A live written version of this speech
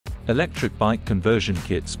Electric bike conversion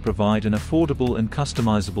kits provide an affordable and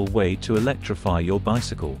customizable way to electrify your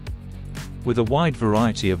bicycle. With a wide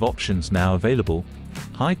variety of options now available,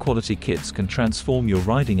 high-quality kits can transform your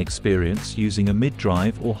riding experience using a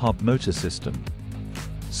mid-drive or hub motor system.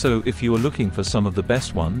 So if you are looking for some of the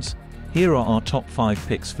best ones, here are our top 5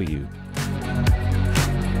 picks for you.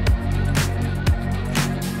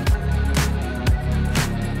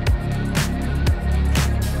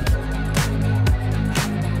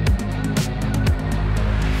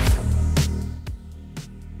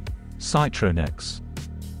 Cytronex.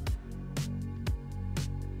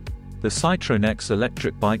 The Cytronex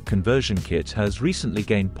electric bike conversion kit has recently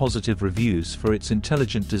gained positive reviews for its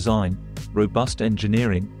intelligent design, robust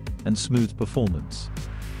engineering, and smooth performance.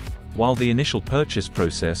 While the initial purchase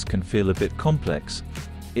process can feel a bit complex,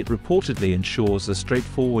 it reportedly ensures a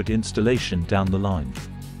straightforward installation down the line.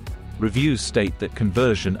 Reviews state that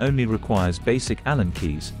conversion only requires basic Allen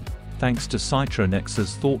keys, thanks to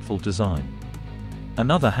Cytronex's thoughtful design.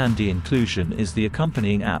 Another handy inclusion is the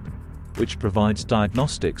accompanying app, which provides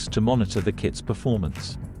diagnostics to monitor the kit's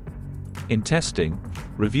performance. In testing,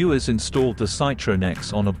 reviewers installed the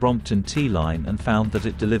Cytronex on a Brompton T-line and found that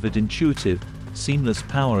it delivered intuitive, seamless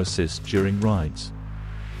power assist during rides.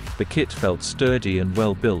 The kit felt sturdy and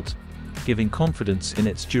well built, giving confidence in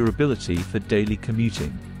its durability for daily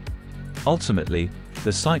commuting. Ultimately,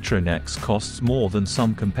 the Cytronex costs more than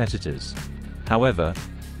some competitors. However,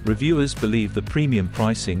 reviewers believe the premium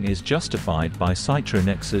pricing is justified by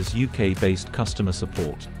Cytronex's UK-based customer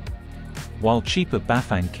support. While cheaper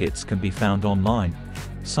Bafang kits can be found online,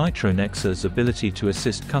 Cytronex's ability to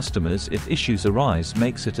assist customers if issues arise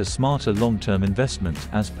makes it a smarter long-term investment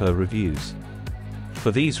as per reviews. For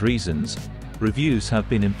these reasons, reviews have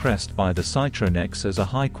been impressed by the Cytronex as a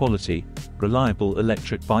high-quality, reliable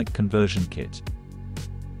electric bike conversion kit.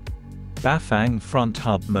 Bafang front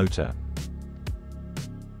hub motor.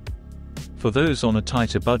 For those on a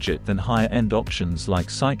tighter budget than higher-end options like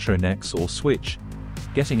Cytronex or Swytch,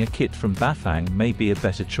 getting a kit from Bafang may be a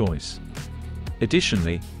better choice.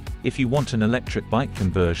 Additionally, if you want an electric bike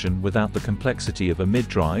conversion without the complexity of a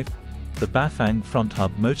mid-drive, the Bafang front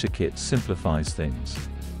hub motor kit simplifies things.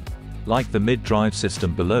 Like the mid-drive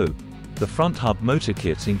system below, the front hub motor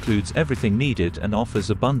kit includes everything needed and offers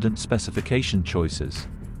abundant specification choices.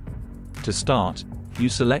 To start, you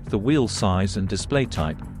select the wheel size and display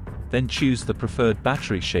type, then choose the preferred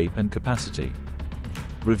battery shape and capacity.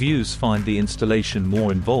 Reviews find the installation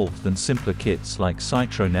more involved than simpler kits like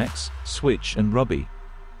Cytronex, Swytch and Rubby,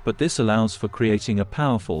 but this allows for creating a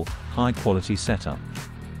powerful, high-quality setup.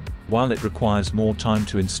 While it requires more time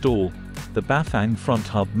to install, the Bafang front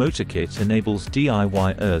hub motor kit enables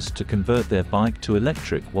DIYers to convert their bike to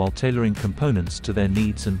electric while tailoring components to their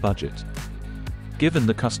needs and budget. Given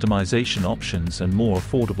the customization options and more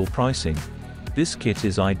affordable pricing, this kit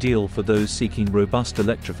is ideal for those seeking robust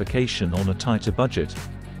electrification on a tighter budget,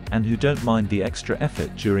 and who don't mind the extra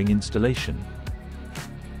effort during installation.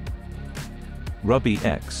 Rubby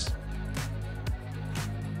X.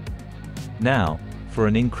 Now, for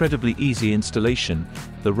an incredibly easy installation,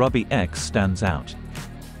 the Rubby X stands out.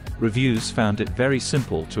 Reviews found it very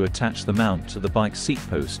simple to attach the mount to the bike seat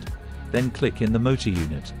post, then click in the motor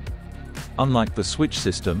unit. Unlike the Swytch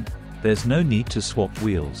system, there's no need to swap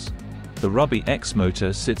wheels. The Rubby X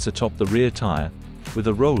motor sits atop the rear tire, with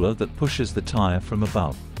a roller that pushes the tire from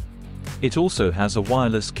above. It also has a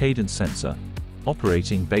wireless cadence sensor,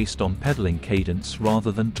 operating based on pedaling cadence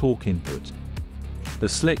rather than torque input. The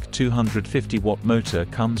slick 250-watt motor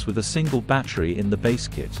comes with a single battery in the base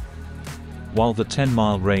kit. While the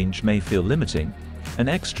 10-mile range may feel limiting, an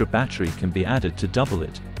extra battery can be added to double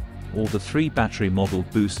it, or the 3-battery model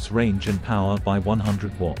boosts range and power by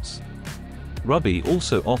 100 watts. Rubby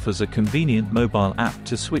also offers a convenient mobile app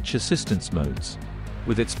to switch assistance modes.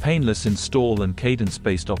 With its painless install and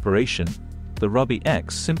cadence-based operation, the Rubby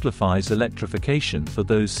X simplifies electrification for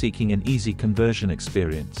those seeking an easy conversion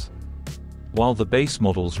experience. While the base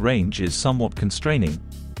model's range is somewhat constraining,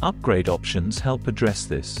 upgrade options help address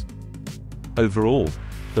this. Overall,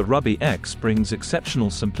 the Rubby X brings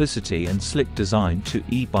exceptional simplicity and slick design to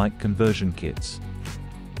e-bike conversion kits.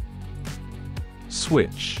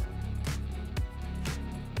 Swytch.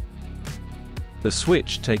 The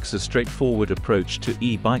Swytch takes a straightforward approach to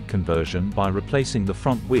e-bike conversion by replacing the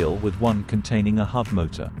front wheel with one containing a hub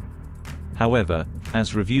motor. However,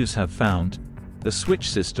 as reviews have found, the Swytch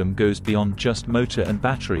system goes beyond just motor and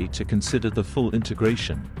battery to consider the full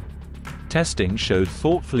integration. Testing showed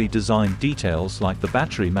thoughtfully designed details like the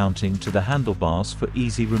battery mounting to the handlebars for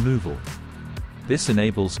easy removal. This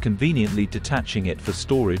enables conveniently detaching it for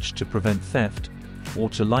storage to prevent theft, or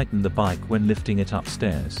to lighten the bike when lifting it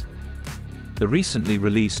upstairs. The recently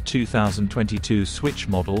released 2022 Swytch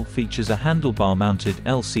model features a handlebar-mounted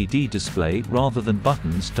LCD display rather than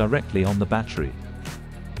buttons directly on the battery.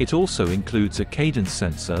 It also includes a cadence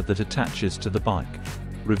sensor that attaches to the bike.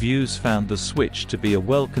 Reviews found the Swytch to be a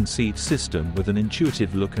well-conceived system with an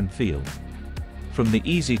intuitive look and feel. From the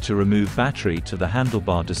easy-to-remove battery to the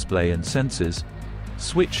handlebar display and sensors,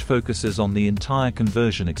 Swytch focuses on the entire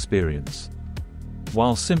conversion experience.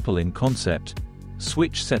 While simple in concept,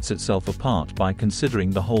 Swytch sets itself apart by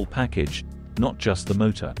considering the whole package, not just the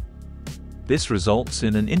motor. This results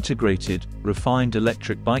in an integrated, refined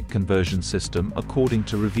electric bike conversion system according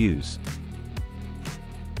to reviews.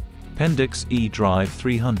 Pendix eDrive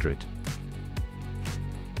 300.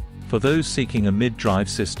 For those seeking a mid-drive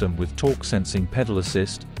system with torque-sensing pedal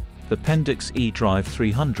assist, the Pendix eDrive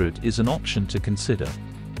 300 is an option to consider.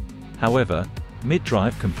 However,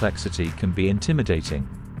 mid-drive complexity can be intimidating,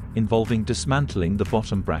 involving dismantling the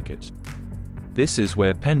bottom bracket. This is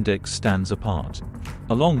where Pendix stands apart.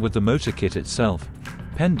 Along with the motor kit itself,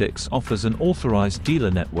 Pendix offers an authorized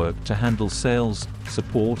dealer network to handle sales,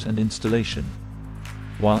 support and installation.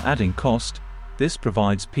 While adding cost, this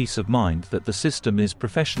provides peace of mind that the system is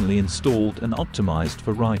professionally installed and optimized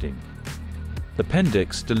for riding. The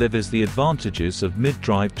Pendix delivers the advantages of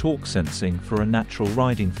mid-drive torque sensing for a natural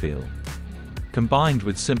riding feel. Combined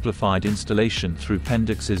with simplified installation through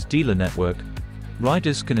Pendix's dealer network,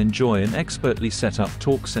 riders can enjoy an expertly set up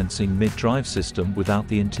torque sensing mid-drive system without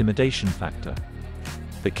the intimidation factor.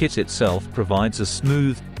 The kit itself provides a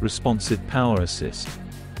smooth, responsive power assist,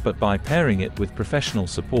 but by pairing it with professional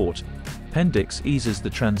support, Pendix eases the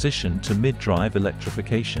transition to mid-drive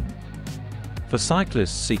electrification. For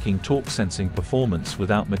cyclists seeking torque sensing performance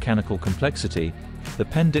without mechanical complexity, the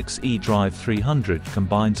Pendix eDrive 300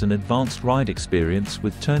 combines an advanced ride experience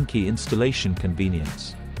with turnkey installation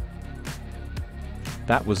convenience.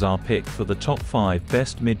 That was our pick for the top 5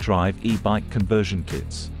 best mid-drive e-bike conversion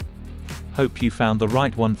kits. Hope you found the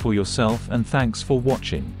right one for yourself, and thanks for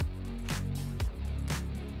watching.